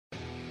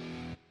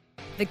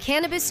The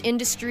cannabis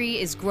industry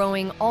is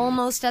growing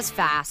almost as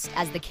fast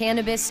as the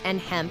cannabis and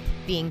hemp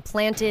being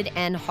planted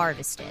and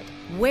harvested.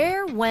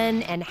 Where,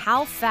 when, and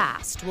how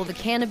fast will the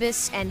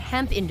cannabis and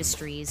hemp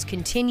industries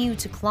continue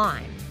to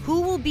climb? Who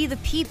will be the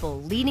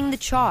people leading the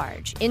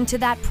charge into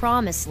that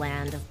promised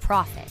land of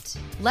profit?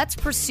 Let's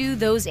pursue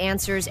those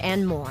answers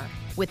and more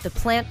with the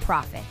Plant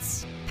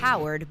Profits,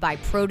 powered by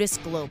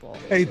Protus Global.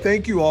 Hey,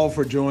 thank you all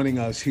for joining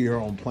us here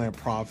on Plant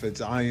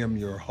Profits. I am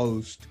your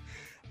host,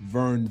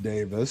 Vern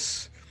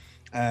Davis,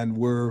 and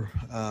we're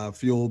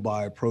fueled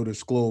by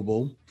Protus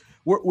Global.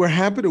 We're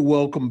happy to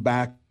welcome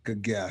back a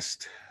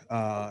guest,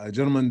 a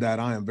gentleman that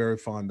I am very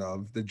fond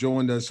of, that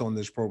joined us on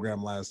this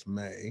program last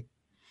May.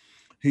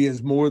 He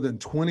has more than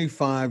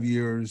 25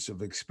 years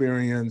of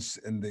experience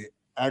in the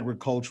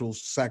agricultural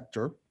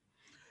sector.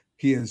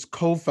 He is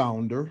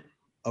co-founder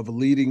of a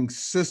leading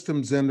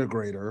systems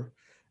integrator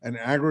and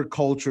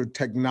agriculture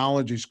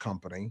technologies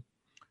company,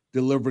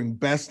 delivering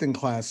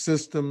best-in-class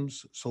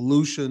systems,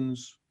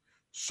 solutions,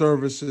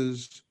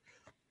 services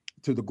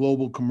to the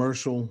global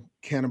commercial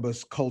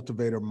cannabis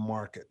cultivator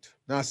market.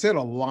 Now, I said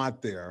a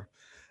lot there.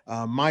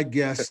 My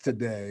guest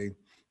today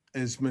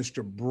is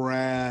Mr.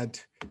 Brad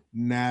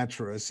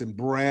Nattrass, and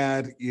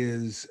Brad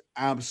is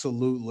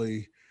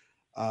absolutely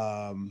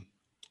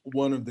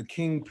one of the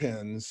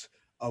kingpins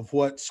of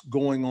what's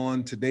going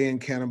on today in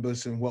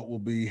cannabis and what will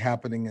be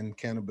happening in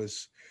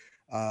cannabis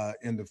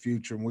in the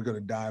future. And we're going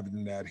to dive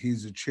into that.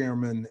 He's the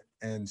chairman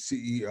and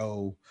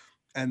CEO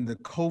and the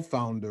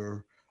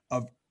co-founder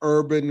of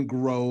Urban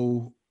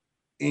Grow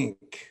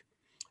Inc.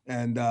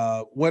 And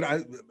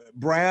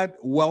Brad,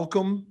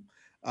 welcome.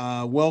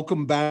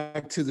 Welcome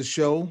back to the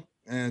show.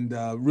 And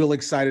real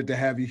excited to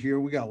have you here.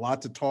 We got a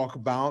lot to talk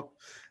about.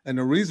 And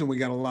the reason we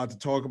got a lot to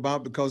talk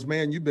about, because,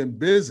 man, you've been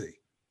busy.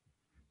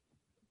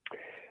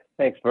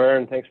 Thanks,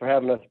 Vern. Thanks for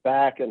having us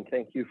back, and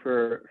thank you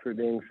for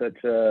being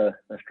such a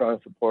strong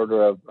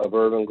supporter of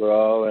Urban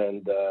Grow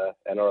and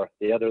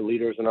the other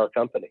leaders in our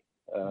company.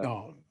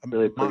 No,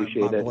 really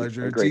appreciate my it.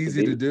 pleasure. It's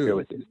easy to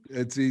do.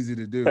 It's easy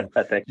to do.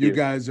 Thank you. You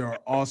guys are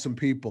awesome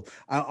people.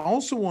 I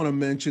also want to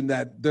mention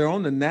that they're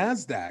on the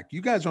NASDAQ.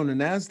 You guys are on the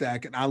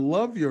NASDAQ, and I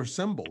love your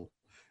symbol.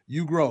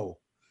 You grow,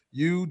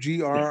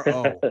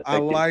 UGRO. I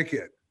like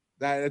it.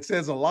 That it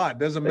says a lot.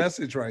 There's a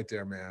message right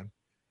there, man.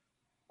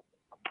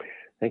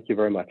 Thank you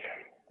very much.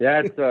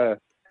 Yeah,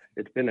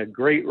 it's been a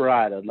great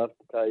ride. I'd love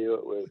to tell you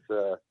it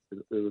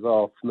was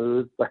all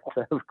smooth, but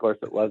of course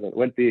it wasn't.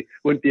 Wouldn't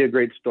be a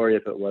great story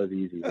if it was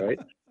easy, right?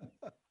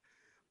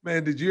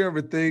 Man, did you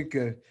ever think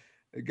a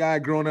guy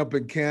growing up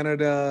in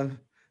Canada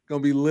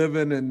gonna be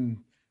living in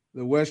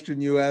the Western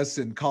U.S.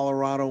 in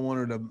Colorado, one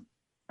of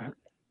the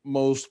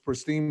most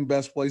pristine,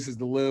 best places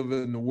to live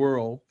in the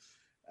world,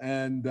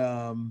 and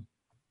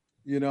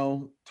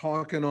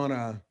talking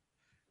on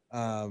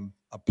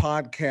a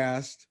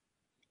podcast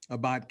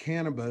about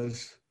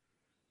cannabis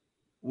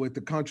with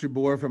the country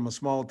boy from a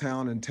small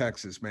town in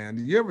Texas, man.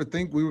 Did you ever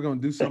think we were going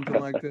to do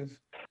something like this?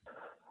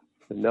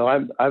 No,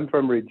 I'm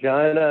from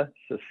Regina,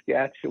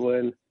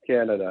 Saskatchewan,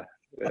 Canada,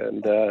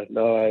 and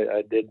no,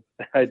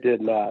 I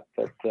did not.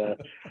 But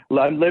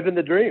I'm living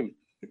the dream.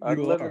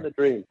 I'm living the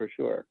dream for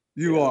sure.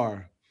 You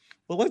are.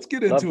 Well, let's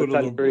get into it a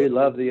little bit.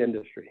 Love the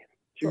industry.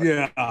 Sure.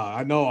 Yeah,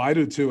 I know. I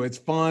do too. It's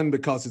fun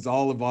because it's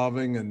all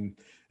evolving and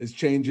it's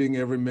changing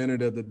every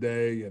minute of the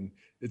day, and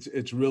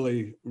it's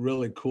really,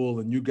 really cool.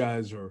 And you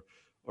guys are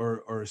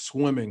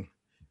swimming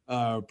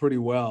pretty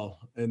well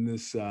in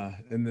this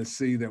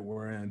sea that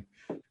we're in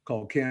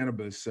called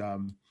cannabis.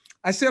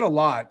 I said a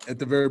lot at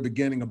the very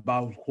beginning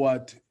about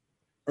what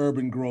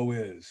Urban Grow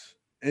is: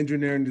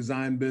 engineering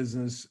design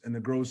business in the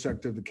grow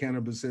sector of the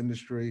cannabis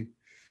industry,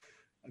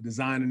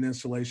 design and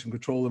installation,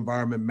 control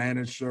environment,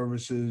 managed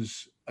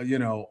services.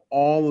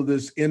 All of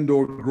this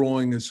indoor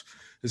growing is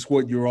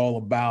what you're all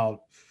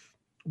about.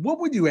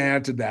 What would you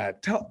add to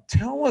that?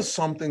 Tell us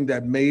something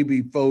that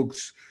maybe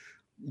folks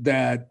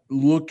that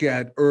look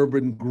at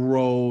Urban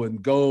Grow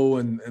and go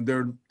and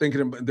they're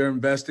they're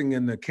investing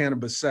in the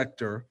cannabis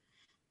sector,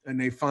 and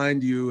they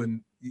find you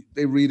and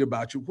they read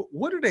about you.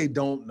 What do they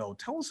don't know?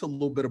 Tell us a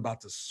little bit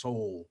about the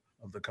soul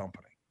of the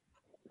company.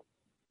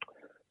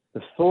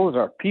 The soul is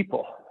our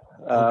people.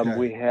 Okay.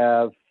 We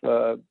have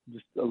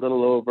just a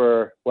little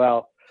over,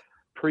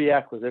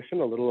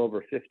 pre-acquisition, a little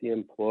over 50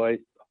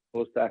 employees.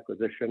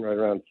 Post-acquisition, right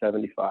around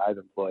 75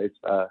 employees.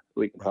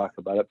 We can talk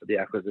about it, but the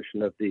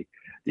acquisition of the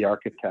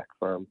architect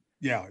firm.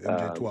 Yeah,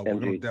 MJ12. We're going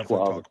to definitely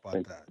talk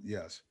about that.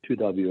 Yes.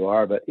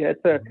 2WR, but yeah,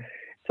 it's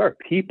our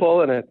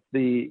people, and it's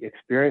the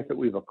experience that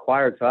we've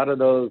acquired. So out of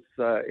those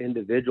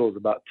individuals,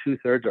 about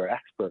 2/3 are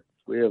experts.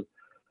 We have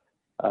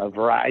a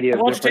variety of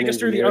Why don't you take us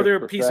through the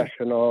other piece of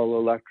professional,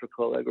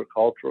 electrical,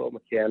 agricultural,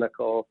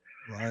 mechanical,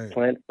 Right.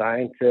 plant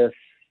scientists.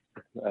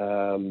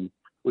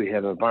 We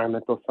have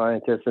environmental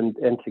scientists,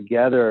 and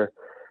together,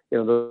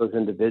 those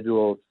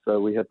individuals.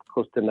 So we have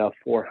close to now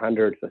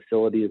 400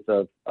 facilities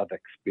of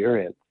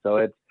experience. So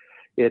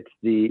it's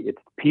the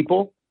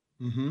people,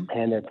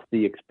 and it's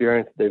the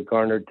experience they've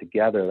garnered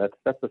together.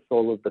 That's the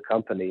soul of the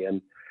company.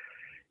 And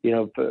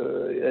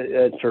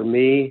for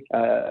me,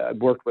 I've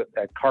worked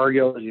at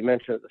Cargill, as you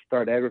mentioned at the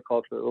start,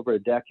 agriculture over a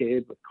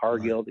decade with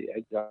Cargill, the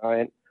egg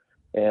giant.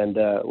 And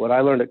what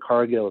I learned at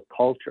Cargill is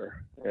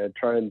culture.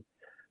 Try and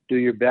do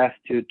your best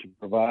to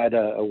provide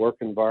a work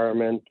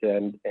environment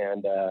and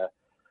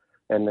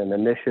an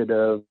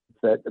initiative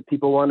that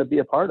people want to be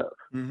a part of.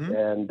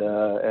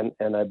 Mm-hmm.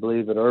 And I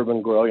believe in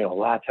Urban Grow,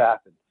 lots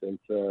happened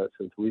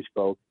since we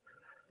spoke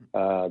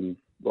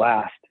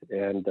last,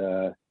 and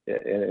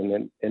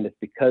it's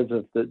because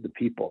of the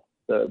people,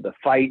 the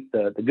fight,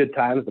 the good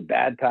times, the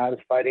bad times,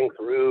 fighting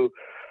through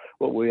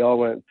what we all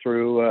went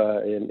through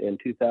in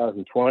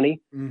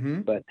 2020.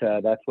 Mm-hmm. But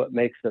that's what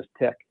makes us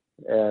tick.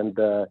 And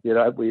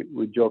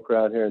we joke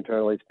around here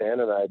internally, Stan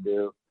and I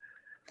do,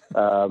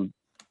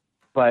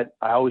 but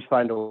I always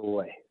find a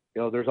way.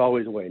 There's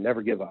always a way.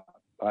 Never give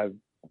up.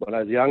 When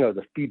I was young, I was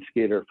a speed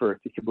skater for, if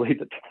you can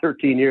believe it,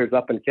 13 years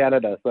up in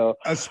Canada. So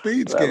a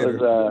speed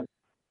skater.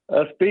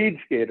 A speed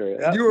skater.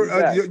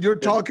 You're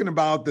talking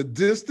about the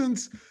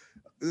distance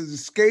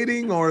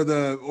skating,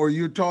 or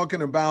you're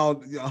talking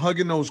about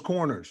hugging those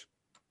corners?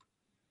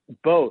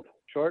 Both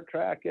short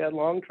track and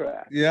long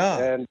track. Yeah.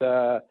 And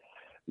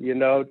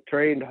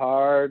trained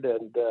hard,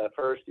 and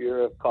first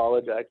year of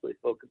college, I actually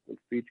focused on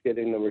speed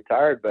skating and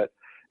retired. But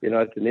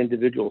it's an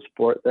individual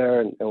sport there,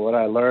 and what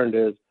I learned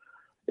is,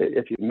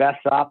 if you mess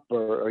up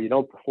or you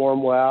don't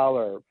perform well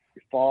or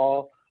you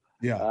fall,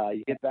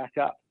 you get back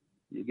up.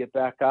 You get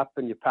back up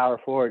and you power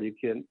forward. You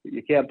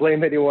can't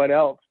blame anyone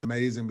else.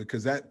 Amazing,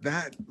 because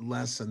that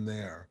lesson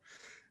there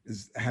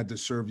had to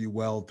serve you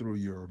well through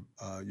your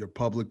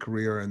public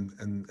career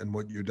and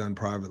what you've done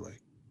privately.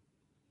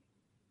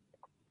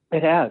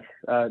 It has.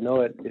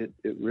 No, it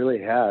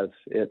really has.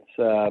 It's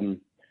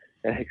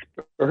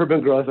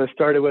Urban Grow, as I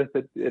started with,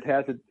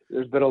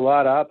 there's been a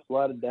lot of ups, a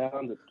lot of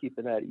downs. It's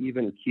keeping that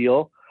even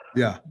keel.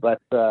 Yeah. But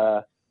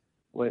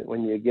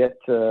when you get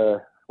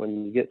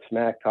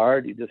smacked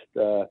hard, you just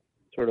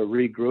sort of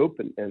regroup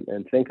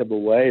and think of a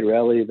way to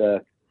rally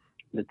the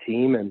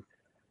team and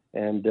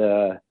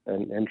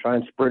try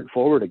and sprint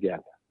forward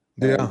again.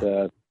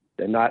 Yeah.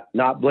 And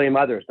not blame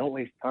others. Don't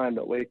waste time.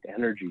 Don't waste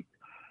energy.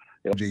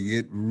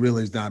 It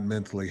really is not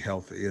mentally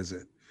healthy, is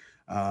it?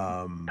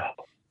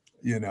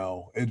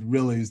 It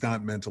really is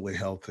not mentally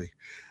healthy.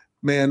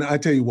 Man, I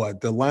tell you what,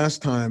 the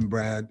last time,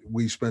 Brad,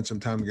 we spent some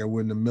time together,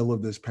 we're in the middle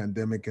of this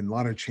pandemic, and a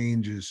lot of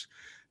changes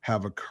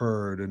have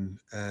occurred,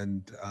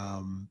 and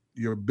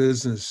your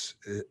business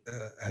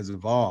has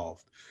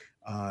evolved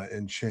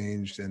and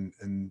changed,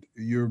 and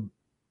you're,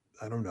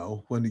 I don't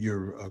know, when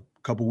you're a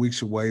couple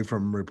weeks away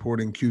from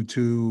reporting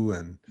Q2,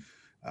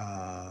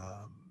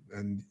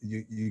 and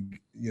you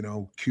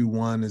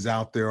Q1 is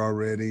out there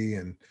already,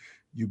 and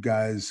you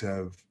guys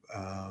have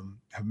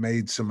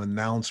made some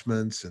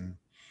announcements, and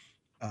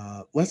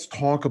let's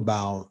talk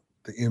about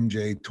the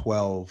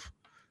MJ12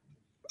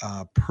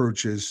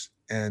 purchase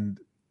and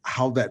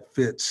how that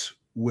fits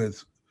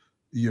with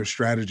your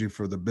strategy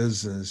for the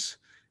business,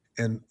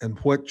 and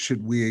what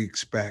should we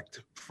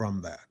expect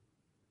from that?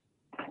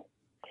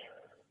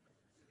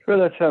 Sure,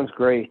 that sounds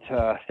great.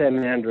 Sam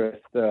Andrus,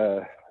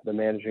 the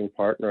managing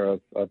partner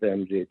of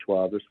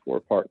MJ12, there's 4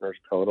 partners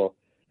total.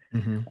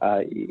 Mm-hmm.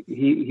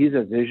 He's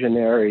a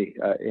visionary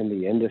in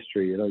the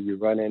industry. You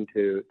run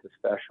into the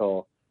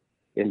special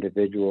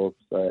individuals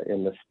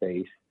in the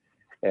space,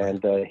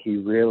 and he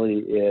really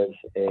is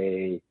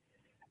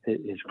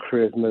his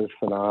charisma is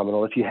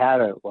phenomenal. If you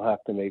haven't, we'll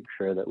have to make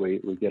sure that we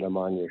get him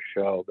on your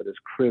show. But his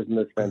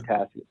charisma is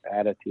fantastic, his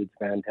attitude's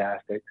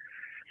fantastic,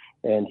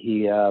 and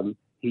he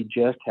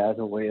just has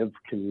a way of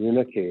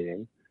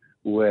communicating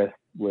with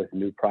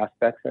new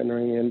prospects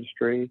entering the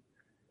industry,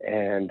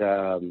 and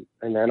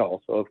then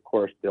also, of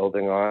course,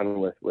 building on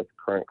with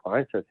current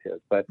clients of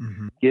his, but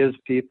mm-hmm. gives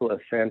people a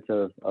sense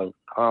of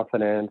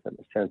confidence and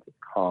a sense of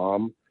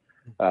calm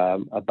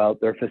about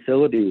their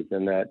facilities,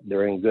 and that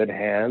they're in good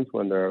hands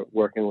when they're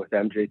working with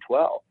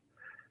MJ12.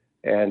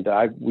 And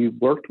we've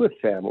worked with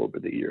Sam over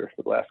the years,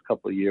 for the last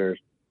couple of years.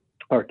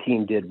 Our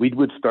team did. We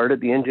would start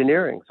at the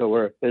engineering. So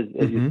we're, as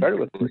mm-hmm. you started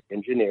with,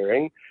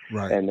 engineering,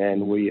 right. And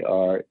then we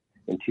are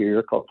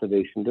interior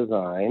cultivation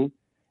design,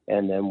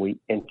 and then we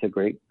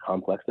integrate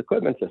complex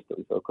equipment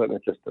systems. So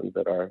equipment systems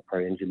that our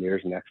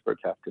engineers and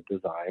experts have to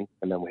design,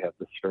 and then we have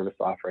the service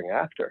offering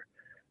after.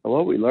 And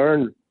what we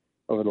learned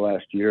over the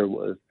last year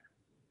was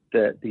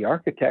that the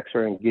architects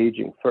are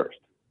engaging first.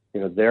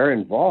 They're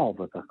involved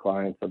with the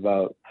clients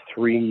about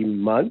 3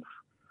 months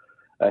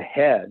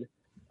ahead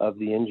of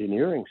the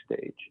engineering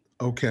stage.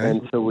 Okay.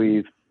 And so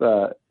we've,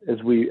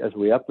 as we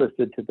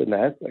uplisted to the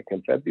NASDAQ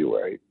in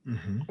February,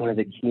 mm-hmm. one of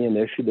the key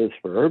initiatives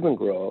for Urban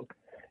Grow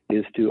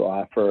is to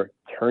offer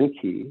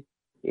turnkey,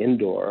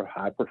 indoor,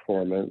 high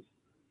performance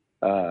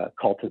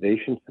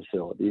cultivation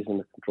facilities in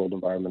the controlled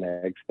environment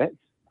ag space.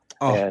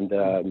 Oh.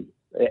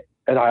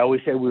 And I always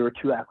say we were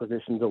 3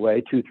 acquisitions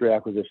away from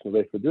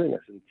doing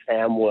this. And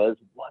Sam was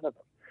one of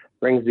them.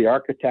 Brings the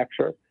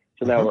architecture.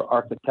 So now we're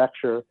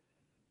architecture,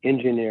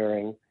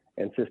 engineering,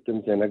 and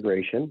systems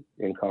integration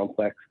in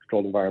complex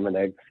controlled environment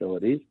ag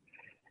facilities.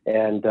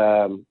 And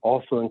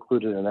also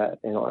included in that,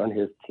 on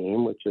his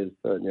team, which is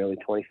nearly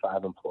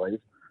 25 employees,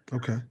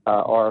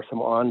 are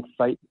some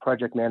on-site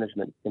project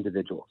management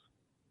individuals.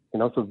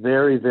 So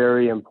very,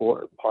 very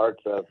important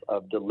parts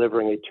of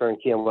delivering a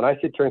turnkey. And when I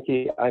say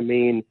turnkey, I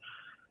mean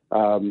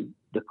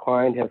the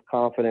client has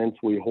confidence.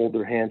 We hold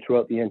their hand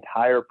throughout the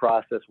entire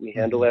process. We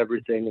handle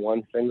everything,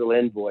 one single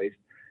invoice,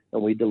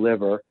 and we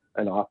deliver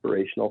an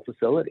operational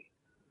facility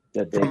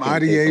that they from can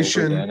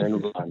ideation, take over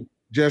and run.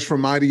 Just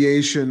from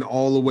ideation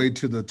all the way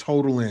to the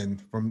total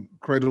end, from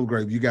cradle to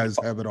grave. You guys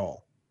have it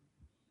all.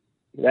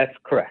 That's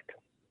correct,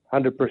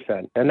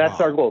 100%. And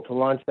that's our goal, to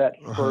launch that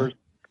first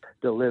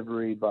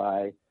delivery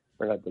or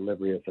not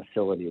delivery of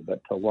facility,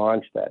 but to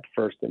launch that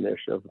first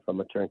initiative from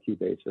a turnkey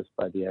basis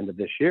by the end of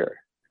this year.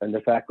 And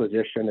this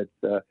acquisition, is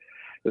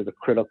a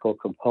critical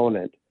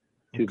component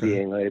to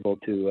being able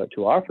to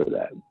offer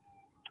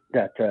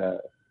that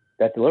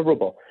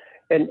deliverable.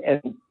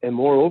 And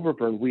moreover,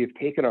 Vern, we have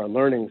taken our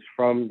learnings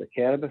from the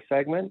cannabis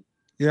segment,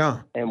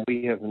 and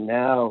we have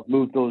now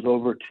moved those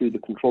over to the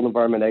controlled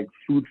environment ag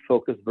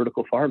food-focused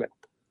vertical farming.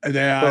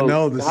 Yeah, so I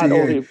know the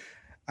CA.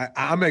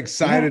 I'm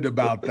excited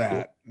about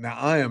that. Now,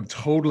 I am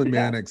totally,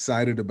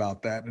 excited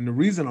about that. And the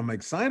reason I'm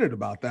excited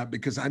about that,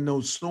 because I know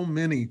so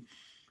many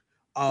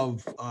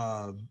of,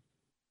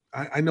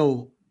 I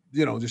know,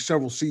 there's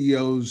several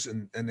CEOs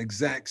and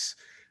execs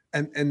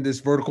and this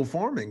vertical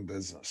farming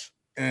business.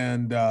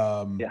 And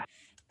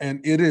and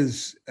it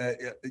is,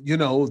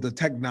 the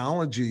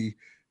technology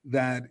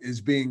that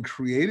is being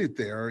created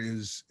there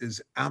is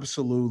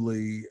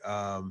absolutely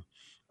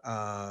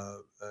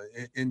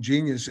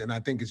ingenious, and I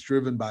think it's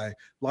driven by a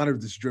lot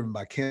of this is driven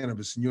by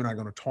cannabis. And you and I are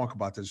going to talk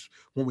about this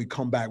when we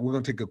come back. We're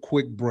going to take a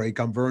quick break.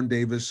 I'm Vern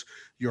Davis,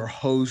 your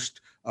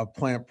host of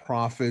Plant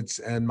Profits,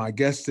 and my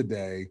guest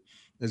today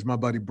is my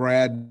buddy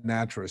Brad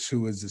Nattrass,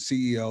 who is the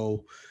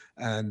CEO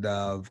and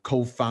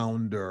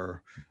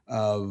co-founder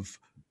of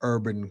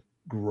Urban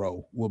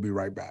Grow. We'll be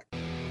right back.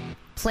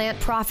 Plant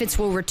Profits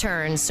will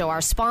return so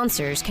our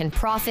sponsors can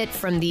profit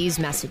from these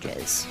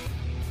messages.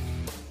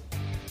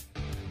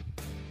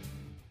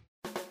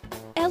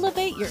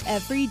 Elevate your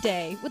every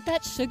day with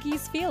that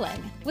Shoogies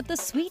feeling, with the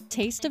sweet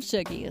taste of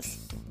Shoogies.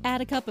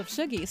 Add a cup of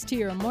Shoogies to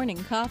your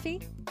morning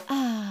coffee.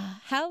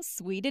 Ah, how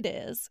sweet it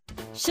is.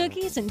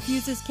 Shoogies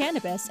infuses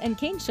cannabis and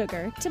cane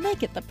sugar to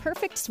make it the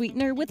perfect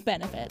sweetener with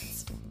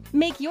benefits.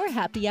 Make your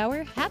happy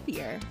hour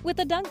happier with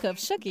a dunk of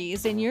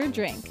Shoogies in your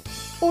drink.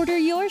 Order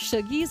your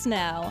Shoogies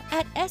now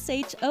at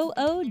shoogies.com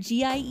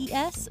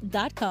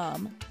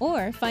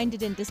or find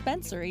it in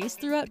dispensaries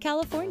throughout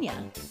California.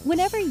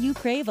 Whenever you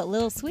crave a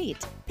little sweet,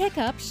 pick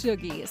up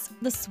Shoogies,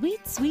 the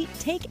sweet, sweet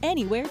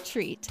take-anywhere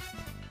treat.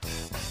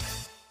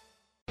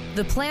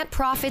 The Plant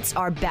Profits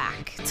are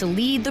back to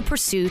lead the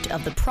pursuit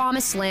of the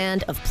promised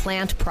land of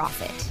plant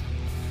profit.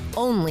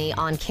 Only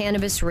on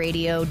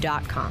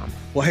CannabisRadio.com.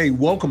 Well, hey,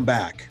 welcome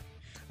back.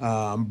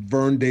 I'm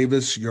Vern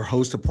Davis, your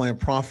host of Plant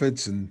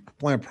Profits, and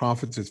Plant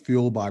Profits is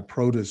fueled by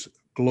Protus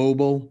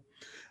Global.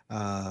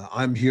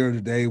 I'm here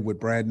today with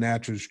Brad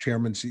Nattrass,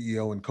 Chairman,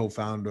 CEO, and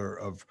co-founder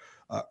of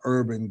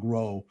Urban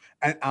Grow.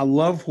 And I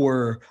love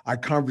where our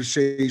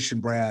conversation,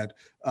 Brad,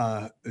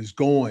 is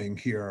going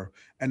here,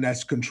 and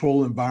that's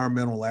control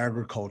environmental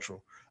agriculture.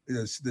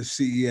 It's the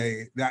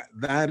CEA.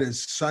 That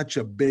is such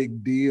a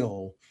big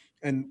deal.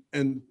 And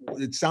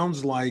it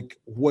sounds like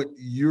what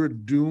you're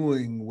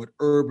doing with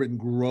Urban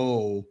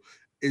Grow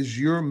is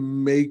you're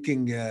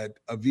making it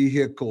a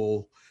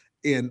vehicle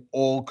in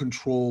all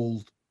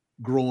controlled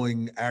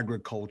growing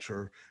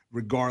agriculture,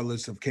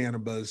 regardless of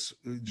cannabis,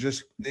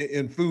 just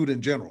in food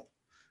in general.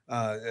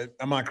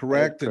 Am I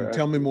correct? And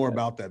tell me more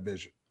about that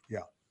vision. Yeah.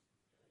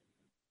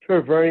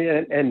 Sure,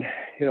 very. And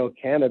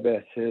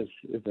cannabis is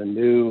a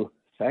new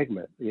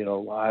segment. A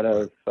lot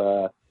of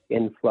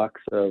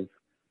influx of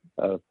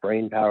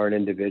brain-powered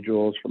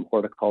individuals from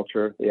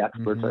horticulture. The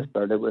experts I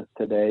started with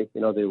today,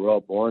 they were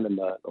all born in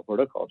the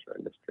horticulture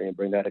industry and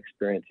bring that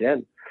experience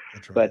in.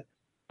 That's right. But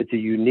it's a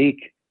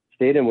unique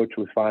state in which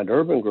we find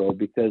Urban Grow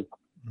because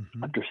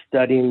after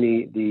studying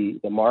the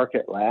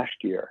market last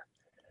year,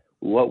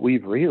 what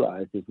we've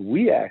realized is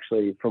we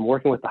actually, from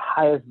working with the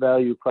highest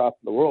value crop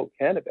in the world,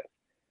 cannabis,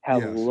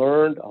 have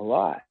learned a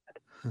lot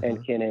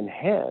and can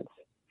enhance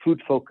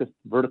food-focused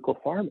vertical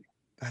farming.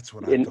 That's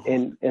what I thought.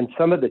 And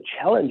some of the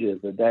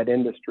challenges that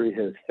industry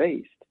has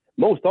faced,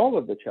 most all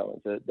of the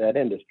challenges that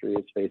industry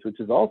has faced, which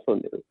is also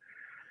new,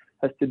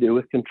 has to do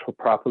with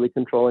properly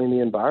controlling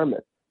the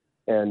environment.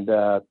 And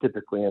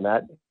typically in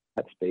that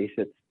space,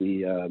 it's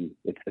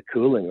the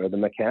cooling or the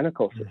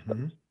mechanical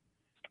systems.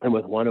 And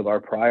with one of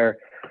our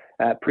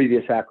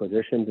previous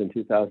acquisitions in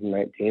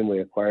 2019, we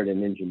acquired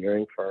an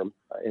engineering firm,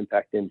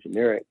 Impact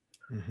Engineering,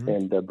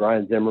 and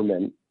Brian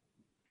Zimmerman,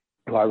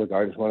 who I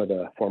regard as one of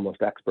the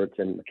foremost experts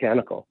in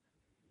mechanical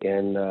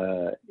in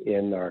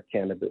our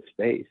cannabis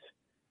space,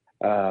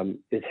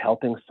 is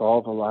helping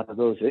solve a lot of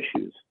those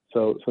issues.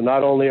 So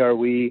not only are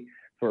we,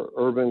 for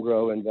Urban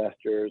Grow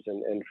investors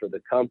and for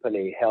the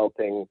company,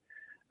 helping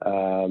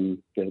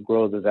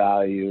grow the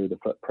value, the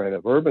footprint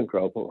of urban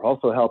growth, but we're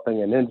also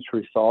helping an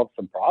industry solve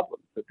some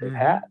problems that they've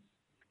had.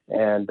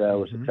 And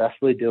we're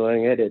successfully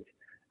doing it.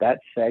 That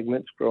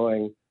segment's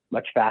growing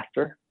much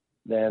faster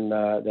than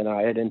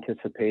I had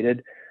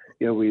anticipated.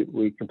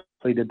 We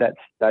completed that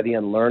study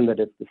and learned that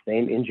it's the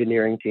same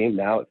engineering team.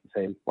 Now it's the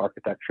same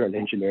architecture and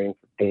engineering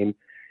team.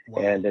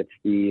 Wow. And it's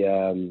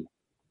the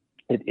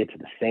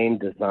same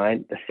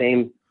design, the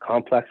same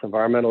complex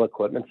environmental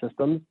equipment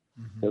systems.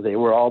 They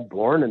were all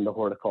born in the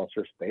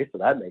horticulture space, so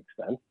that makes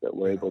sense that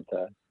we're able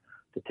to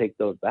take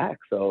those back.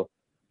 So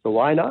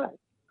why not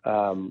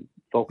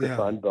focus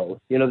on both?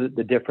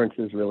 The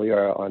differences really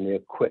are on the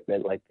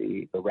equipment, like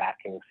the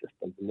racking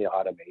systems and the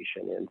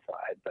automation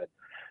inside, but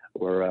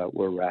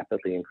we're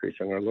rapidly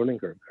increasing our learning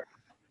curve there.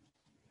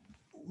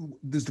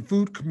 Does the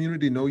food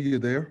community know you're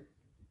there?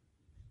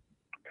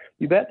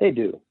 You bet they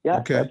do. Yeah,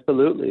 okay.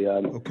 Absolutely.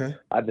 Okay.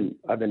 I've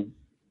been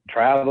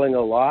traveling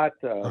a lot.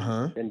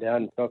 Been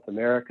down in South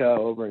America,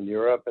 over in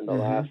Europe in the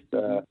last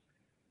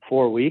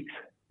 4 weeks.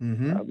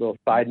 A little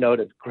side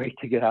note, it's great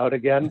to get out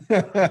again.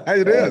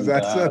 It is.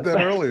 I said that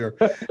earlier.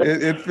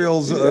 It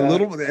feels a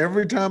little,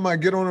 every time I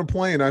get on a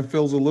plane, I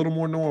feels a little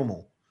more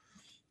normal.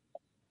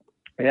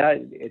 Yeah,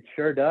 it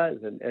sure does.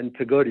 And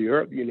to go to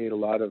Europe, you need a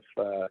lot of,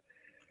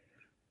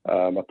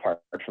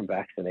 apart from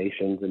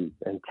vaccinations and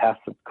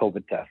tests,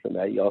 COVID tests, and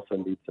that you also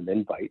need some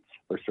invites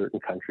for certain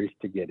countries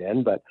to get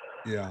in. But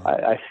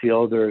I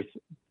feel there's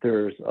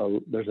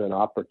an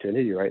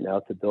opportunity right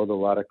now to build a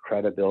lot of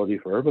credibility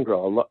for Urban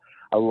Grow.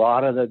 A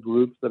lot of the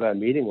groups that I'm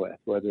meeting with,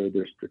 whether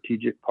they're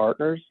strategic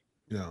partners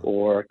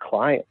or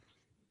clients,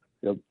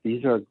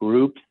 these are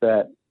groups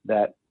that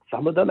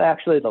some of them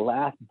actually, the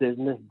last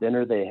business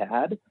dinner they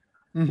had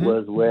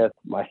was with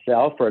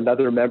myself or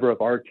another member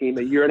of our team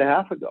a year and a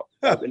half ago.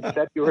 In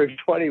February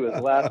 20 was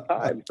the last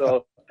time.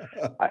 So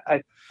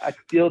I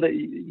feel that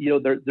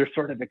they're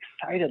sort of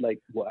excited, like,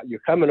 well, you're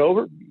coming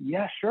over?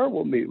 Yeah, sure,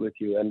 we'll meet with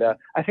you. And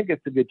I think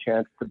it's a good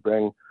chance to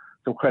bring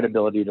some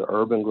credibility to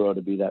Urban Grow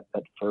to be that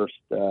first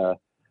the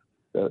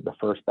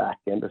first back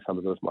into some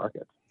of those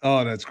markets.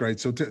 Oh, that's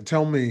great. So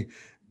tell me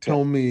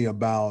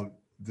about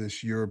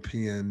this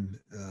European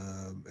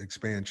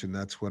expansion.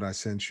 That's what I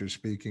sense you're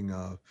speaking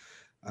of.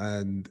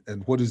 And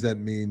what does that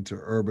mean to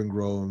Urban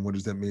Grow, and what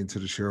does that mean to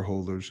the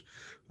shareholders?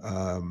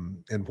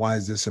 And why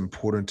is this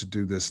important to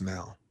do this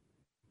now?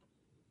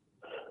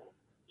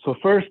 So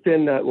first,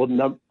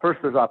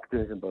 there's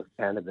opportunities in both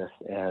cannabis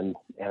and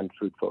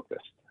food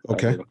focused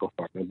vertical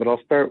farming. But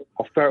I'll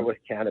start with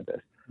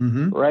cannabis.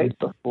 Right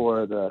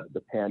before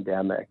the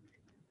pandemic,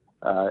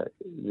 the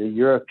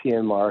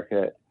European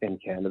market in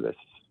cannabis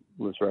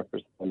was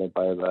represented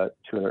by about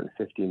 $250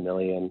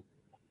 million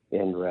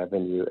in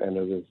revenue,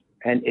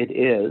 and it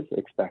is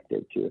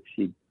expected to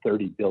exceed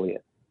 $30 billion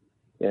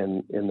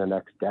in the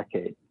next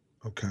decade.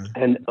 Okay.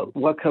 And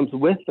what comes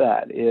with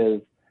that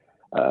is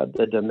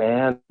the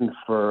demand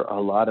for a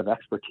lot of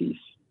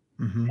expertise.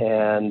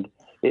 And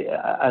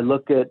I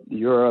look at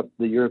Europe,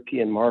 the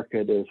European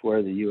market is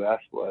where the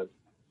U.S. was,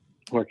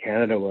 where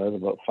Canada was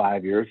about 4 or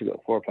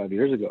 5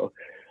 years ago.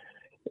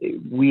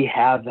 We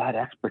have that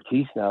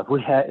expertise now.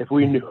 If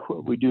we knew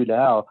what we do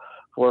now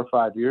 4 or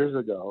 5 years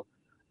ago,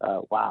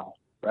 wow.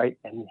 Right.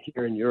 And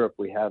here in Europe,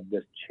 we have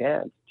this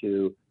chance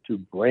to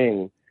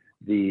bring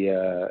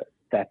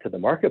that to the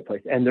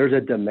marketplace. And there's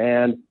a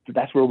demand.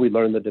 That's where we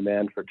learn the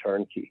demand for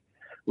turnkey.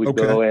 We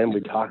go in,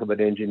 we talk about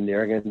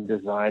engineering and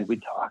design. We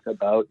talk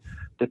about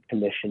the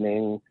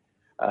commissioning.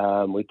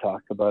 We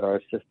talk about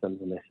our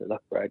systems. And they say,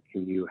 look, Brad,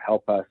 can you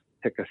help us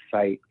pick a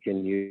site?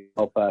 Can you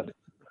help us?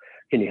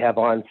 Can you have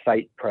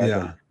on-site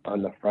presence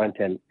on the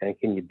front end? And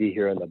can you be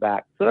here in the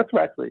back? So that's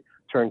where actually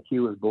turnkey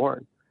was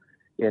born.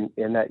 In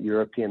that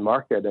European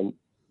market. And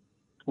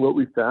what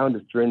we found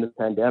is during the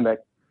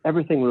pandemic,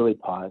 everything really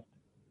paused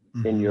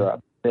in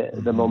Europe.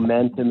 The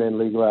momentum in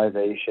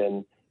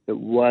legalization, it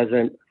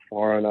wasn't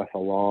far enough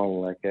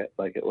along like it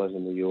was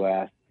in the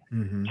US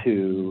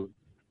to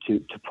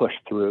push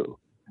through.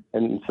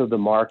 And so the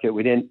market,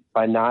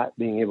 by not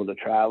being able to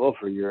travel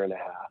for a year and a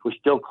half, we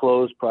still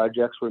closed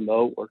projects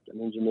remote, worked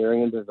in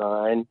engineering and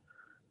design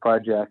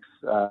projects,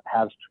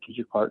 have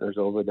strategic partners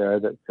over there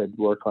that could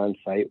work on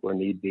site where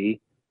need be.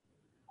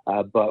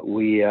 But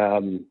we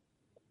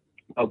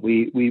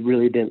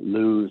really didn't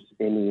lose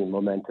any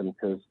momentum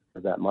because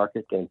that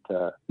market didn't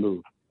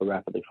move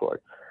rapidly forward.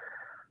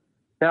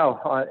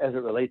 Now, as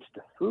it relates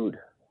to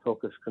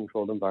food-focused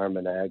controlled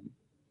environment ag,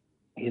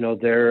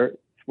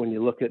 when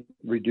you look at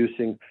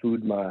reducing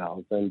food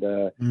miles and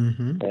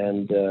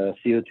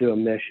CO2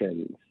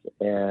 emissions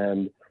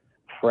and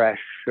fresh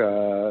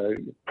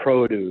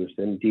produce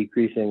and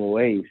decreasing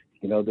waste,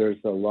 there's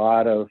a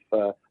lot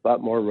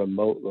more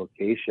remote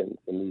locations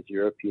in these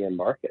European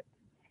markets,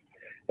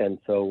 and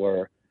so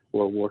we're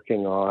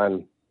working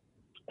on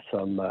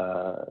some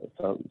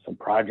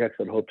projects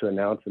that hope to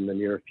announce in the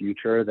near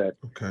future that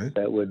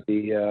would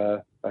be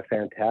a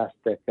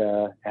fantastic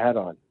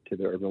add-on to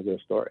the Urban Grow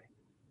story.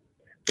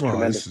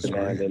 Tremendous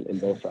demand in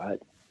both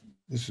sides.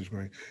 This is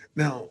great.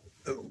 Now,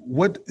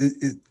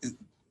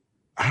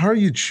 how are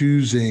you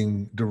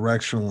choosing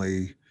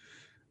directionally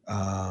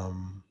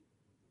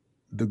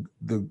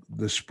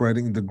the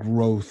spreading the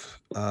growth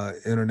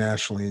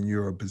internationally in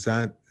Europe? Is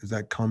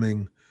that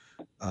coming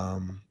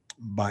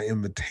by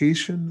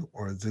invitation,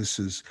 or this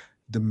is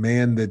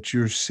demand that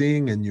you're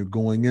seeing and you're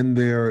going in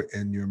there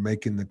and you're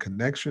making the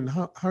connection?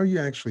 How are you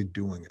actually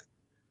doing it?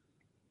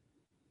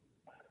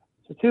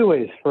 So two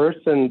ways.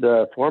 First and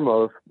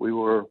foremost, we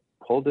were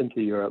pulled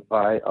into Europe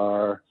by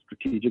our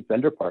strategic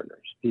vendor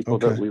partners, people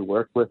that we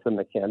work with in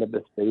the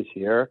cannabis space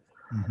here.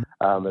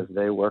 As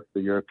they work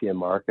the European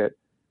market,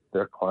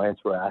 their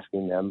clients were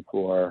asking them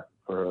for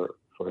those,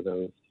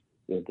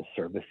 the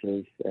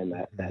services and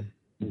that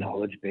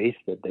knowledge base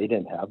that they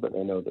didn't have, but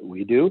they know that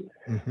we do.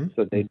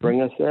 So they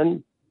bring us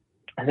in,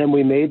 and then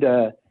we made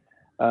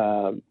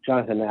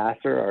Jonathan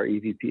Nasser, our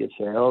EVP of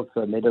sales,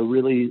 made a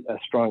really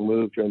strong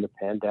move during the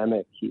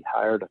pandemic. He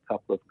hired a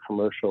couple of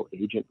commercial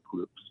agent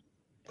groups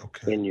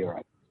in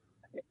Europe,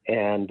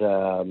 and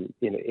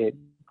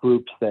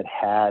groups that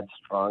had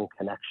strong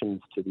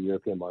connections to the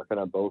European market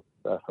on both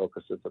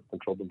focuses of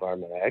controlled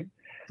environment ag.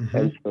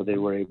 And so they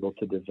were able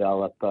to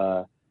develop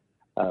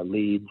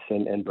leads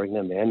and bring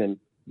them in. And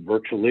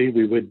virtually,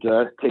 we would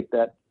take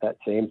that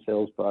same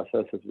sales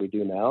process as we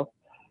do now,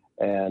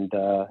 and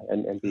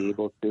be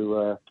able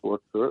to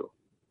work through.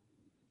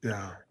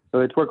 Yeah.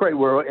 So it's worked great.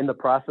 We're in the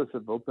process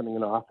of opening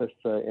an office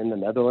in the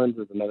Netherlands.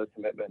 There's another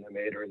commitment I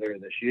made earlier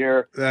this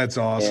year. That's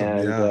awesome.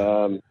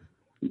 And,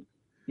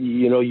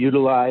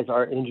 utilize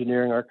our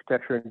engineering,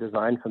 architecture, and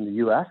design from the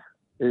U.S.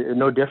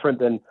 No different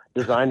than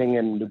designing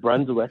in New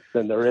Brunswick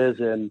than there is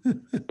in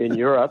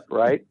Europe,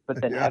 right?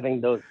 But then having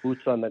those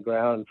boots on the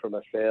ground from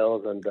a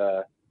sales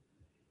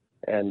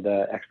and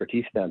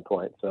expertise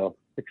standpoint. So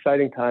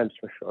exciting times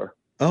for sure.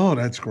 Oh,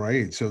 that's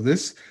great. So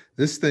this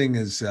thing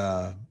is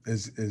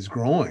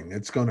growing.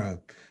 It's gonna.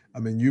 I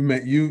mean,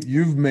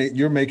 you're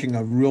making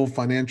a real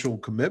financial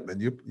commitment.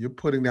 You're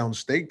putting down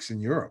stakes in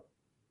Europe.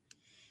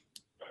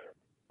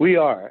 We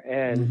are,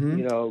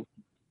 and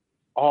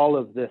all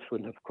of this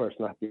would, of course,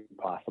 not be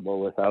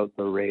possible without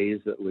the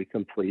raise that we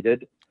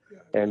completed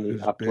and the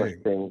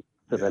uplisting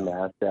to the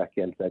NASDAQ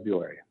in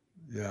February.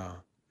 Yeah,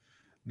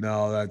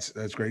 no, that's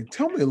great.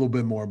 Tell me a little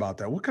bit more about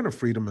that. What kind of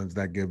freedom has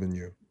that given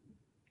you?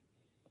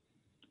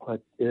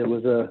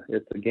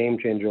 It's a game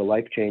changer, a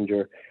life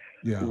changer.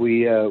 Yeah,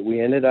 we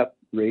ended up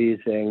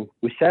raising.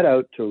 We set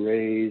out to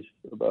raise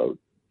about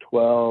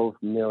 $12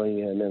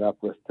 million in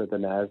uplist to the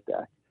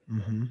NASDAQ.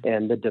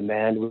 And the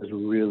demand was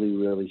really,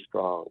 really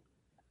strong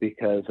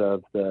because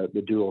of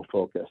the dual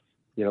focus.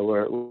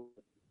 We're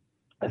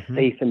a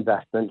safe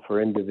investment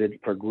for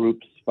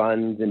groups,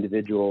 funds,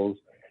 individuals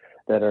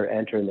that are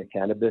entering the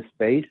cannabis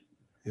space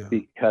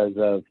because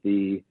of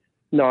the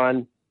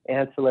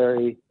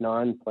non-ancillary,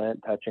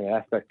 non-plant touching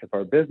aspect of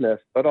our business,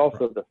 but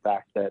also the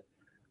fact that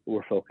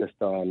we're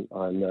focused on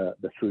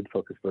the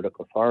food-focused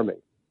vertical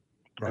farming.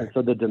 And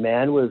so the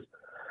demand was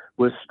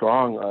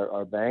strong.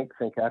 Our bank,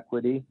 Think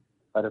Equity,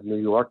 out of New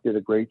York, did a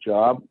great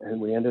job,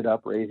 and we ended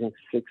up raising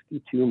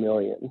 $62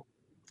 million.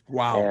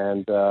 Wow!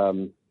 And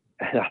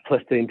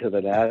uplifting to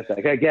the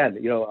NASDAQ again.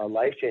 A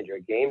life changer, a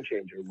game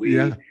changer.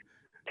 We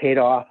paid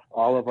off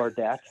all of our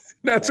debts.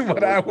 That's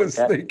what I was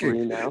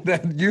thinking.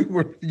 That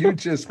you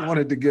just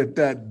wanted to get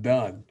that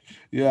done.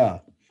 Yeah.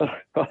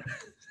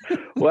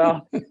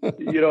 Well,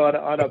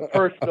 on a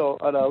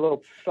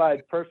little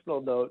side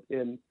personal note,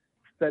 in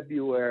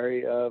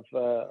February of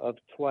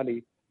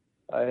 20.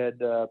 I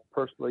had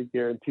personally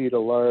guaranteed a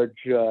large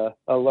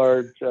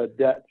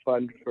debt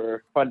funding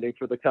for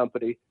the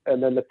company,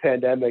 and then the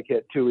pandemic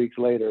hit 2 weeks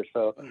later.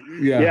 So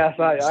yes,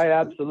 I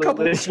absolutely. A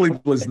couple of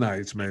sleepless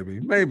nights,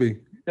 maybe.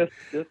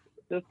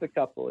 Just a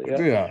couple,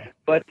 yeah.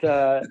 But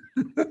it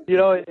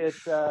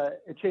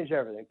changed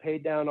everything.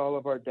 Paid down all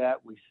of our debt.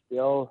 We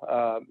still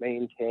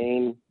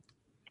maintain,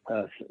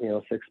 6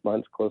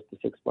 months, close to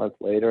 6 months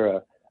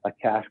later, a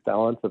cash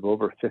balance of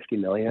over $50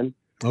 million.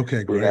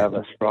 Okay, great. We have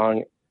a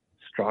strong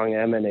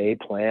M&A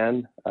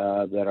plan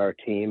that our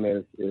team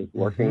is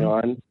working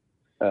on,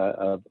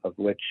 of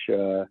which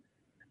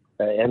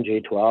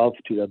MJ12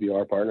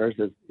 2WR Partners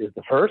is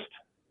the first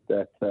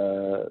that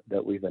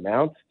we've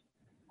announced,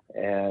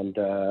 and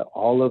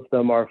all of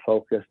them are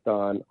focused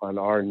on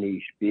our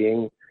niche,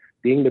 being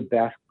the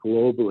best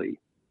globally,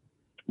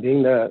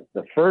 being the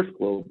first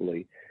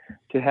globally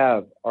to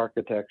have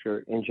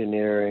architecture,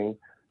 engineering,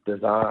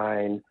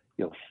 design,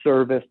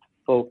 service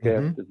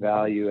focused,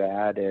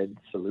 value-added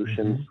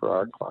solutions for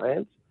our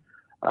clients.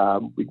 I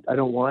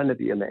don't want to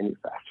be a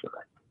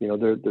manufacturer.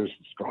 There's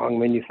strong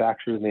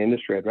manufacturers in the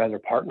industry. I'd rather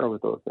partner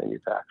with those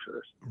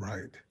manufacturers.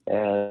 Right.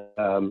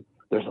 And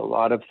there's a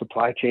lot of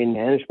supply chain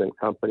management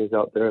companies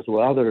out there as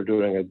well that are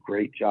doing a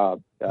great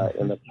job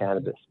in the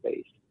cannabis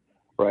space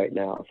right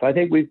now. So I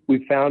think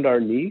we've found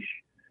our niche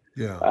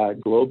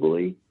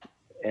globally,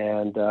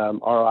 and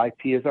our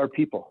IP is our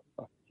people.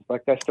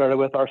 Like I started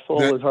with, our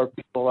soul is our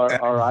people,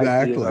 our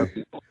IP is our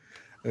people.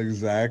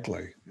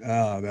 Exactly.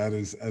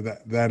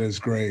 That is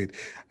great.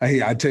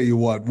 Hey, I tell you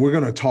what, we're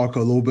going to talk a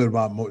little bit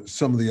about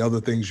some of the other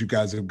things you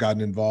guys have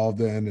gotten involved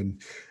in, and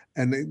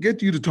and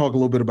get you to talk a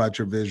little bit about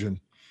your vision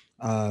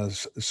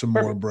some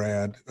more,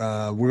 Brad.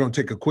 We're going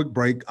to take a quick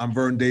break. I'm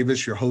Vern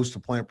Davis, your host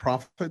of Plant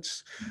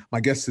Profits. My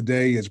guest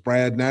today is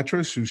Brad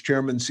Nattrass, who's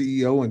chairman,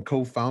 CEO, and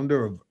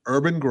co-founder of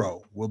Urban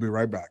Grow. We'll be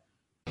right back.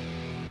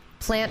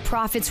 Plant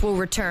Profits will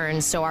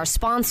return so our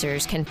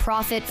sponsors can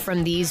profit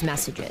from these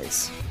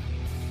messages.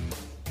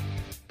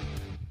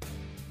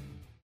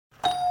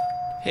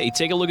 Hey,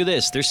 take a look at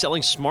this. They're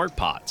selling smart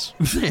pots.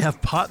 They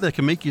have pot that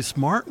can make you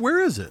smart?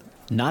 Where is it?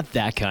 Not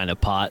that kind of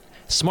pot.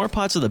 Smart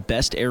pots are the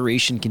best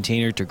aeration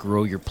container to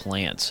grow your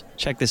plants.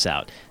 Check this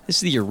out. This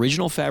is the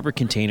original fabric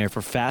container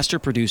for faster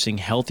producing,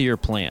 healthier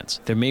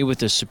plants. They're made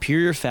with a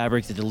superior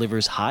fabric that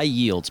delivers high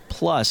yields.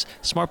 Plus,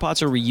 smart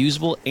pots are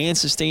reusable and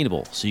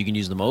sustainable, so you can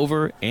use them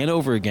over and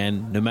over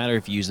again, no matter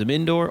if you use them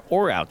indoor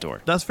or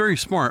outdoor. That's very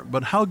smart,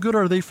 but how good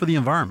are they for the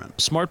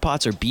environment? Smart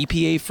pots are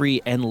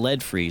BPA-free and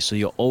lead-free, so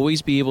you'll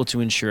always be able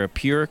to ensure a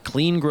pure,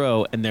 clean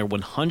grow, and they're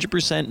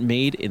 100%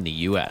 made in the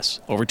U.S.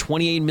 Over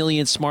 28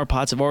 million smart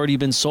pots have already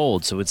been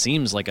sold, so it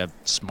seems like a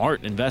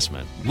smart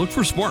investment. Look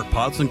for smart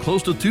pots in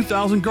close to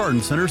 2,000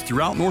 garden centers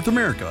throughout North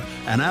America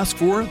and ask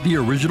for the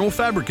original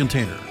fabric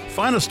container.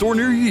 Find a store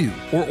near you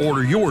or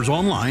order yours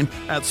online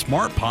at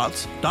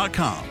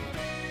smartpots.com.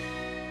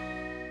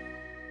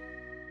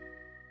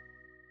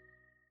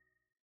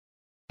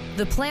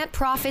 The Plant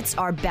Profits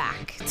are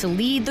back to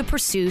lead the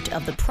pursuit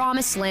of the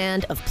promised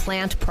land of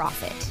plant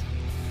profit.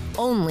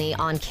 Only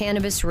on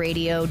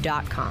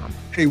CannabisRadio.com.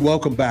 Hey,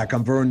 welcome back.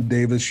 I'm Vern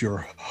Davis,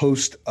 your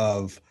host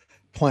of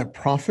Plant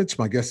Profits.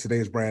 My guest today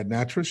is Brad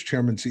Nattrass,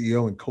 chairman,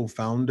 CEO, and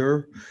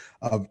co-founder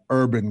of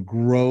Urban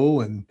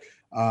Grow. And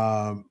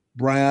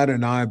Brad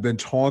and I have been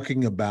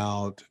talking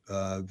about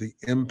the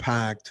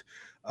impact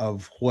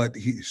of what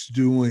he's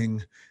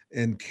doing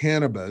in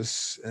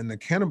cannabis, in the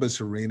cannabis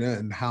arena,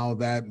 and how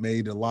that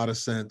made a lot of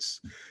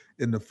sense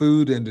in the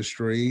food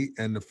industry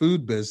and the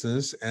food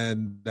business.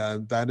 And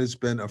that has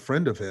been a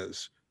friend of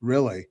his,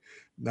 really.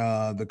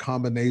 The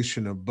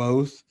combination of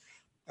both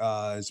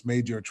has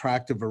made you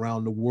attractive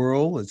around the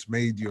world. It's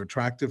made you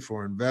attractive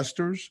for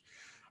investors.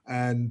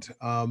 And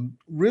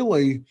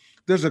really,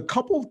 there's a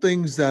couple of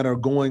things that are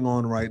going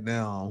on right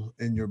now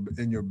in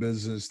your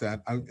business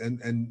that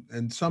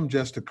and some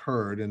just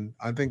occurred. And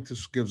I think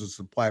this gives us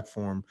a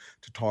platform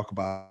to talk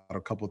about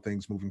a couple of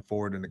things moving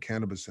forward in the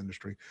cannabis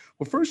industry.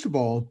 Well, first of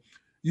all,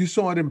 you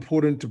saw it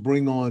important to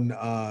bring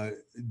on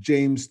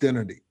James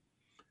Dennedy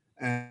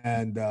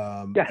and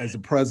as the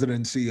president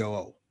and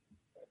COO.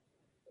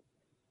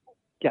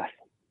 Yes.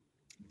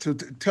 So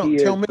tell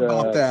me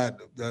about that.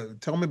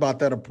 Tell me about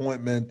that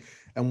appointment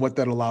and what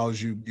that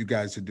allows you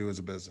guys to do as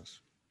a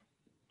business.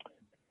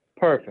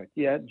 Perfect.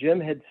 Yeah, Jim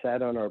had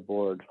sat on our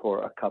board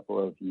for a couple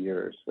of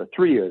years,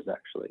 3 years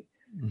actually,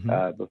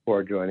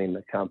 before joining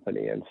the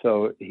company, and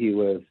so he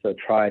was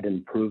tried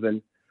and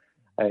proven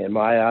in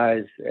my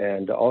eyes,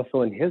 and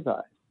also in his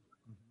eyes.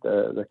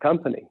 The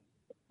company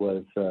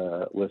was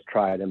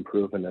tried and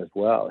proven as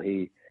well.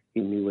 He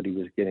knew what he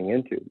was getting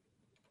into.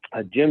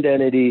 Jim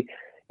Dennedy,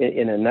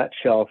 in a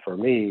nutshell for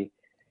me,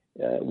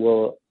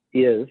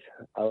 is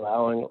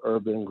allowing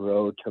Urban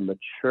Grow to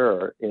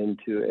mature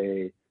into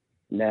a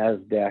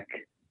NASDAQ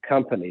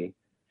company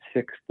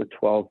 6 to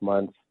 12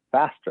 months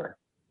faster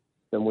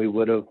than we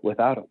would have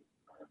without him.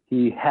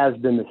 He has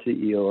been the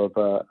CEO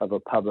of a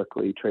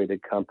publicly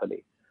traded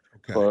company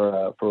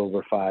for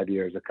over 5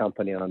 years, a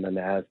company on the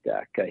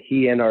NASDAQ.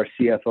 He and our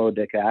CFO,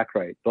 Dick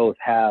Ackright, both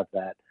have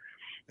that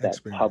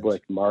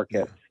public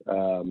market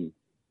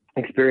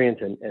experience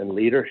and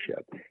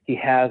leadership. He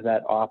has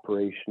that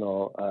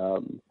operational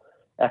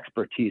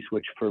expertise,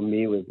 which for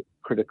me was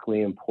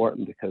critically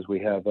important because we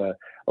have a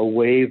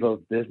wave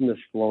of business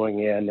flowing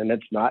in, and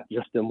it's not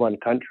just in one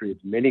country,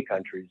 it's many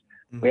countries.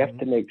 We have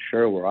to make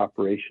sure we're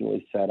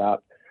operationally set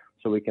up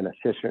so we can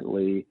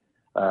efficiently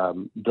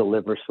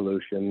deliver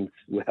solutions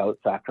without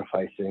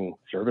sacrificing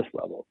service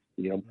levels,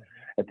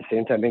 at the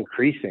same time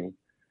increasing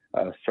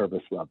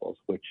service levels,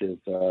 which is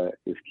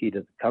key to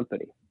the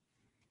company.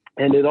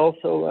 And it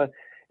also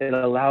it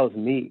allows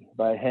me,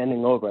 by I've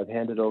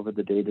handed over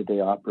the day-to-day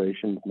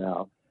operations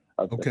now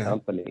of the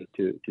company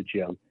to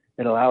Jim.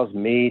 It allows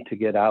me to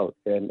get out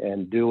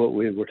and do what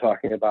we were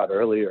talking about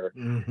earlier,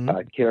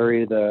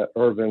 carry the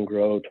Urban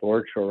Grow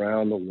torch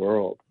around the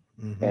world,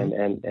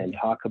 and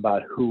talk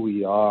about who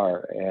we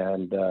are,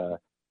 and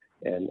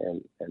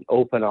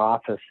open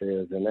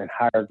offices, and then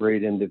hire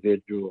great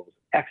individuals,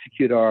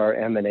 execute our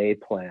M&A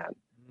plan.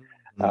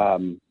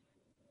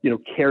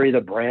 Carry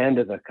the brand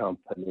of the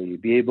company,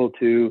 be able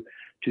to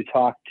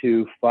talk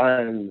to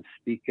funds,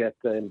 speak at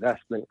the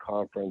investment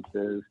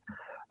conferences,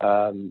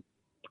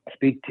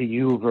 speak to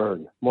you,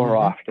 Vern, more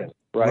often,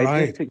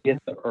 right? Just to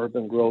get the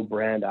Urban Grow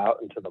brand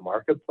out into the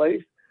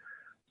marketplace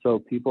so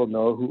people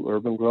know who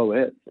Urban Grow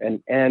is.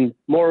 And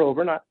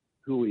moreover, not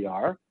who we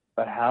are,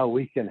 but how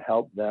we can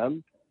help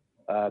them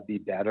be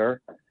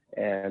better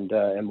and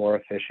more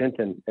efficient.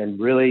 And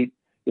really,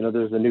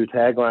 there's a new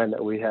tagline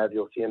that we have,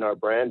 you'll see in our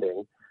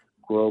branding: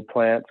 grow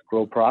plants,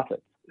 grow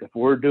profits. If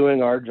we're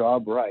doing our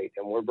job right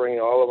and we're bringing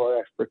all of our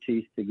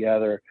expertise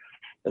together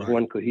as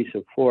one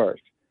cohesive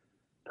force,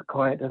 the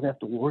client doesn't have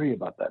to worry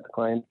about that. The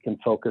client can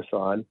focus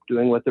on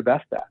doing what they're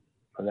best at,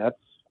 and that's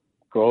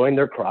growing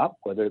their crop,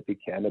 whether it be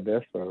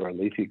cannabis or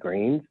leafy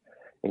greens,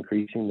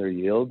 increasing their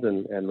yields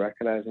and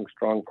recognizing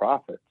strong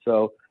profits.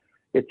 So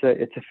it's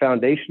a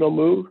foundational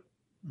move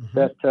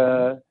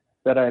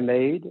that I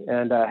made,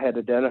 and I had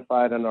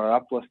identified in our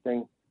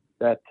uplisting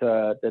that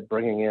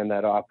bringing in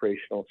that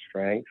operational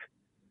strength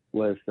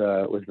was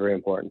very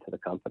important to the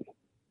company.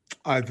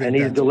 I think, and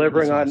he's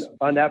delivering awesome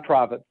on that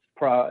promise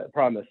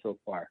so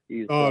far.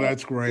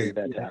 That's great.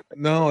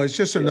 No, it's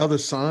just another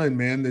sign,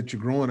 man, that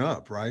you're growing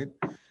up, right?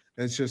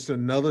 It's just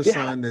another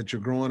sign that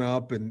you're growing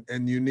up,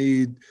 and you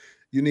need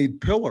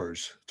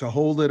pillars to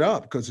hold it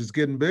up because it's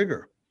getting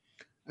bigger.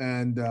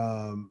 And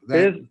it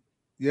is,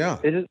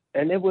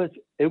 and it was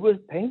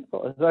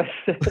painful, as I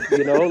said.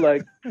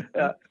 Like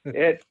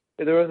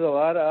there was a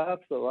lot of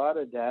ups, a lot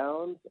of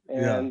downs,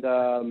 and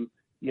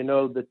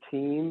the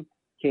team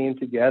came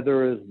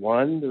together as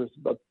one. There was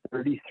about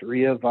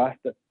 33 of us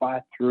that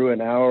fought through a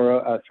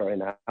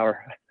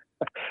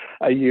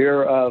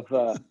year of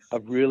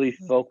really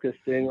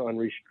focusing on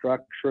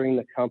restructuring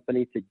the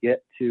company to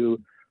get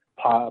to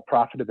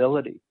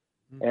profitability.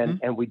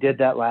 And we did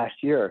that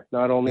last year,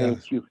 not only in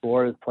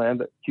Q4 as planned,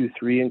 but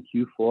Q3 and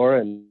Q4,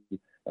 and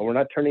we're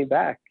not turning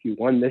back.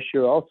 Q1 this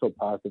year also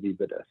positive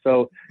EBITDA.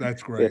 So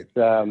that's great.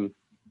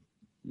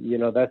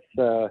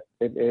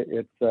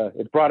 It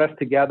brought us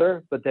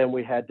together, but then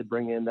we had to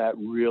bring in that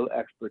real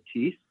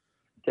expertise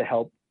to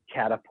help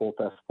catapult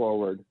us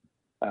forward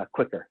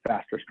quicker,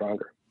 faster,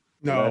 stronger.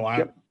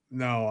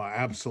 No,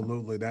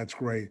 absolutely. That's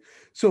great.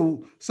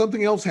 So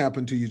something else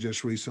happened to you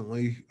just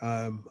recently.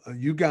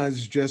 You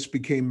guys just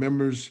became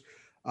members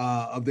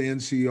of the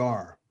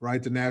NCR,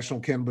 right? The National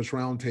Cannabis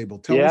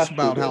Roundtable. Tell us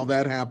about how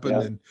that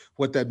happened and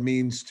what that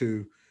means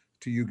to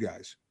you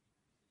guys.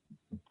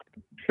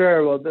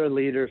 Sure. Well, their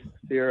leader,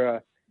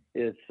 Safira,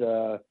 is,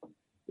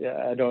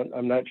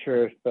 I'm not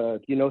sure if, do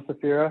you know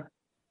Safira?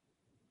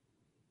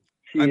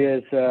 She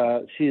is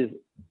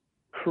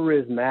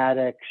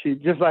charismatic. She,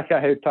 just like I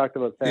had talked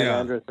about San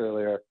Andres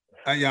earlier.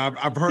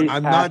 I've heard.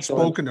 I've not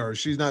spoken to her.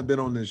 She's not been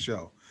on this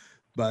show,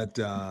 but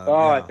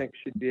I think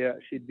she'd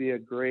be a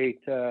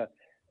great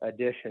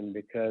addition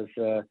because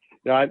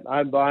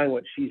I'm buying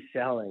what she's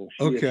selling.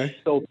 She is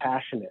so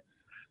passionate.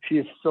 She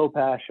is so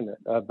passionate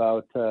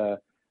about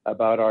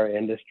our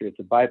industry. It's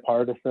a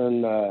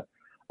bipartisan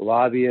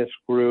lobbyist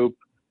group.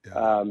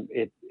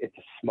 It's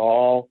a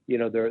small.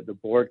 The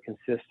board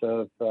consists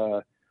of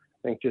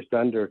I think just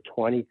under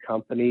 20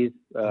 companies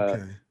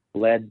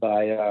led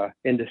by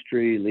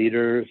industry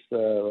leaders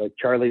like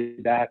Charlie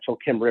Batchel,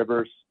 Kim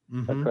Rivers,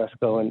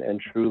 Cresco, and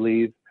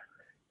Trulieve.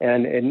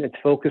 And it's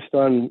focused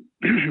on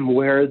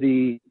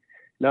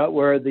not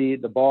where the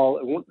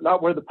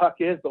puck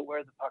is, but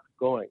where the puck's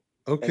going.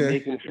 And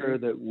making sure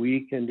that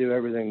we can do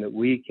everything that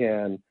we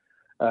can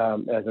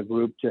as a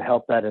group to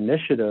help that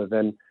initiative.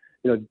 And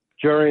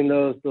during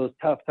those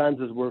tough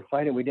times as we're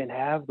fighting, we didn't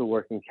have the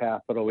working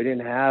capital. We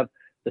didn't have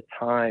the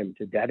time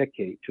to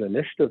dedicate to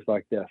initiatives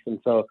like this. And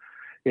so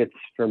it's,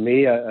 for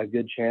me, a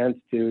good chance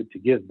to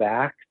give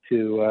back,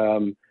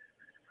 to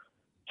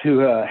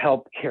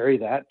help carry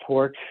that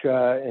torch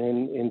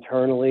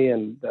internally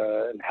and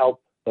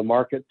help the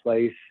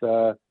marketplace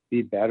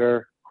be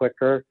better,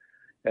 quicker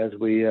as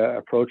we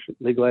approach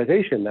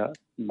legalization. Now,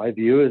 my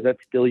view is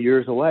that's still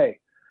years away.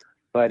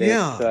 But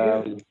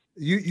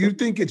you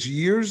think it's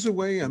years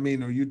away? I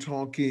mean, are you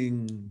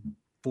talking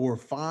 4,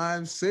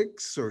 5,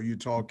 6, or are you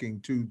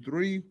talking 2,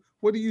 3?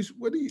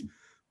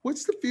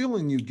 What's the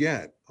feeling you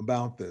get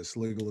about this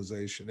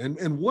legalization?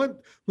 And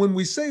when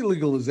we say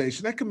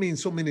legalization, that can mean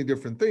so many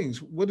different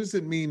things. What does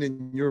it mean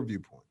in your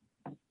viewpoint?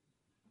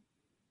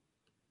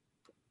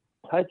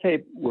 I'd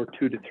say we're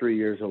 2 to 3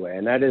 years away,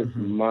 and that is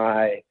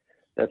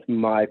that's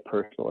my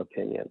personal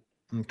opinion.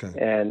 Okay.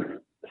 And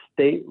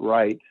state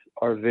rights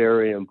are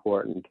very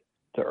important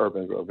to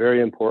Urban Grow, very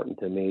important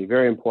to me,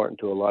 very important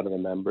to a lot of the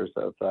members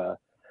of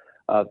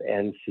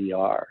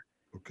NCR.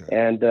 Okay.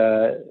 And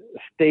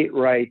state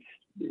rights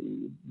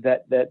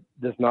that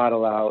does not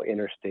allow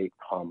interstate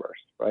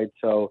commerce, right?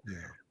 So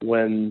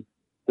when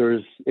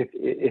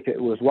if it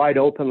was wide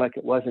open like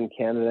it was in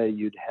Canada,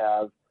 you'd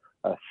have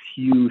a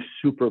few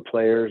super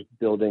players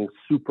building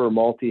super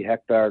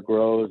multi-hectare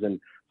grows in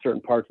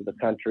certain parts of the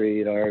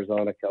country,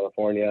 Arizona,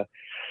 California,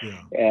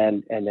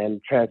 and then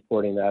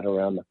transporting that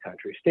around the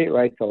country. State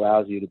rights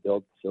allows you to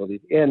build facilities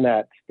in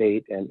that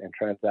state and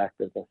transact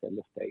business in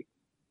the state.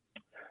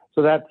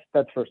 So that's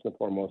first and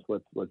foremost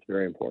what's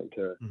very important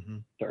to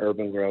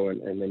Urban Grow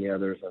and many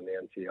others on the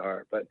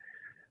NCR. But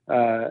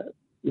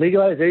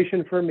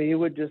legalization for me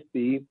would just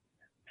be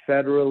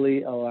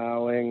federally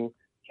allowing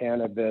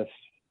cannabis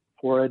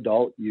for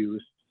adult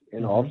use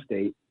in all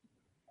states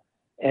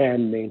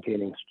and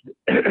maintaining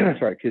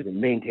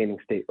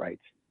state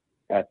rights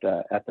at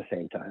the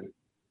same time.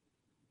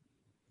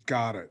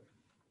 Got it.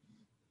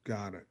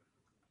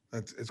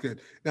 It's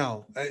good.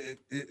 Now,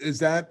 is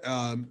that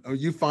are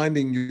you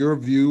finding your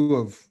view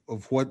of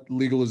what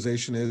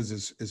legalization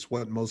is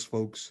what most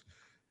folks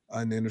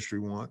an industry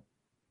want?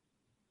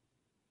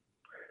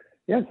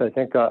 Yes, I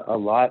think a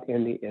lot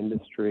in the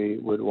industry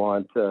would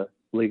want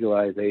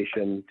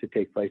legalization to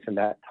take place in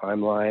that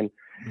timeline.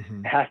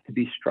 It has to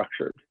be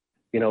structured.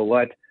 You know,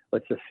 what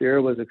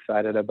Safir was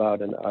excited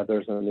about and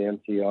others on the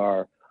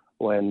NCR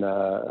when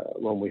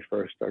we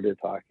first started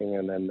talking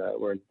and then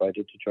were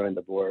invited to join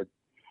the board,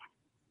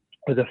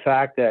 was the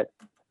fact that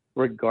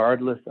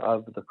regardless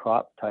of the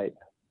crop type,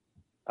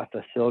 a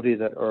facility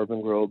that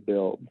Urban Grow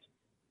builds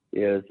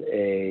is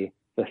a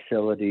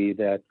facility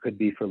that could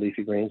be for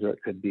leafy greens or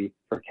it could be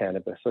for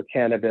cannabis. So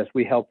cannabis,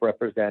 we help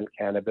represent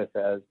cannabis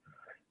as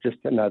just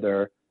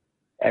another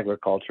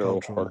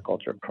agricultural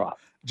horticulture crop.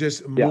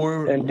 Just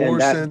more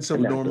sense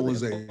of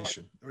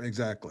normalization.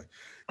 Exactly.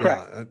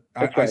 Correct.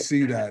 Yeah, I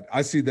see that.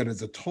 I see that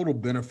as a total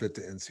benefit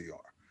to NCR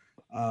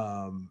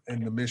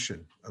and the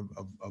mission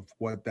of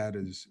what that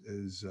is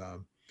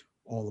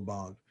all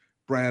about.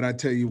 Brad, I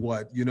tell you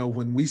what, you know,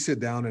 when we sit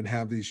down and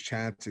have these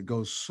chats, it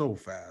goes so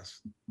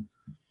fast.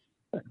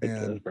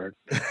 And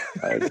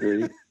I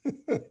agree.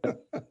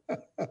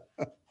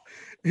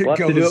 We'll have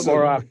to do it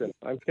more often.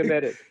 I'm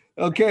committed.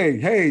 Okay.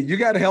 Hey, you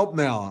got help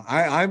now.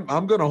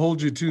 I'm going to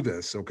hold you to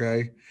this.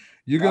 Okay.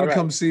 You're going to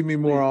come see me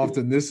more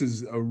often. This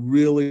is a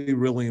really,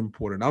 really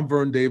important. I'm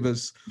Vern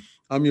Davis.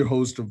 I'm your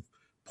host of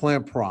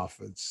Plant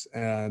Profits.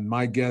 And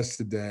my guest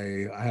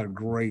today, I had a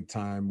great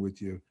time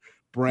with you,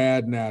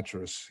 Brad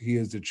Nattrass. He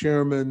is the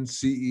chairman,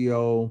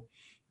 CEO,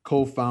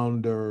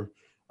 co-founder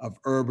of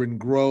Urban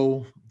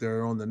Grow.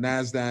 They're on the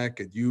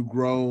NASDAQ at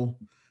UGrow.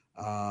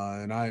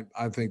 And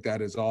I think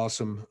that is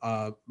awesome.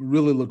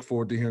 Really look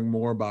forward to hearing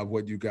more about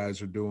what you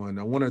guys are doing.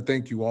 I want to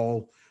thank you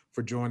all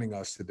for joining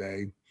us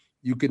today.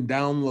 You can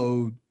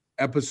download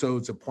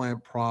episodes of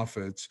Plant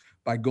Profits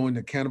by going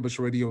to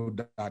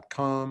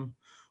cannabisradio.com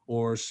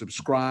or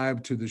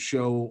subscribe to the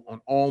show on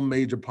all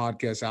major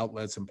podcast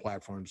outlets and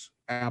platforms,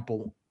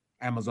 Apple,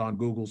 Amazon,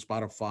 Google,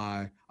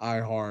 Spotify,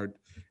 iHeart,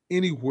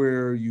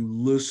 anywhere you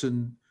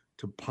listen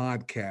to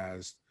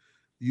podcasts,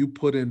 you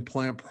put in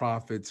Plant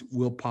Profits,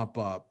 will pop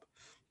up,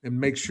 and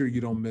make sure you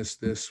don't miss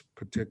this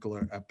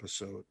particular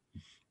episode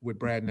with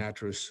Brad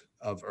Nattrass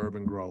of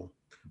Urban Grow.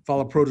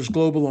 Follow Produce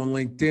Global on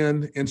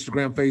LinkedIn,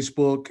 Instagram,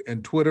 Facebook,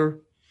 and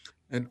Twitter,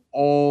 and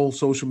all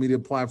social media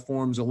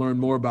platforms to learn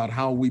more about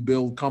how we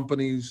build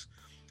companies,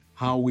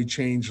 how we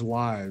change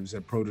lives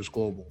at Produce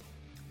Global.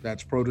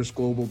 That's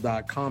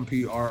produceglobal.com,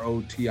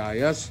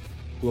 PROTIS,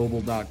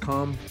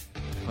 global.com.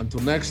 Until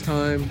next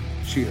time,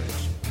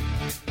 cheers.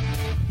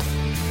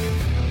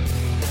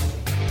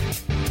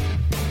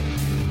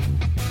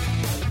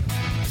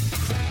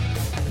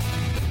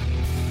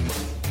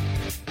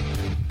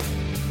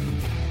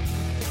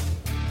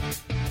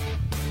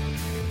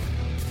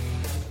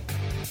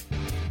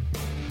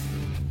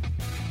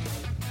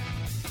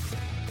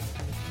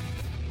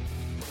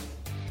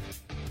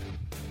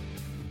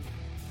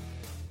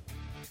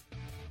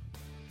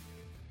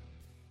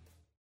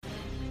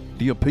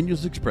 The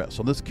opinions expressed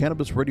on this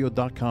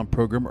CannabisRadio.com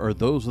program are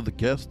those of the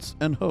guests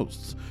and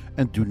hosts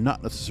and do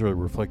not necessarily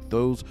reflect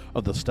those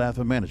of the staff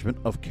and management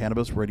of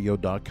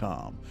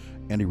CannabisRadio.com.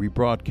 Any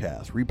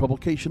rebroadcast,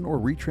 republication, or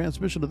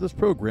retransmission of this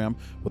program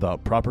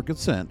without proper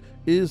consent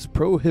is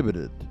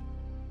prohibited.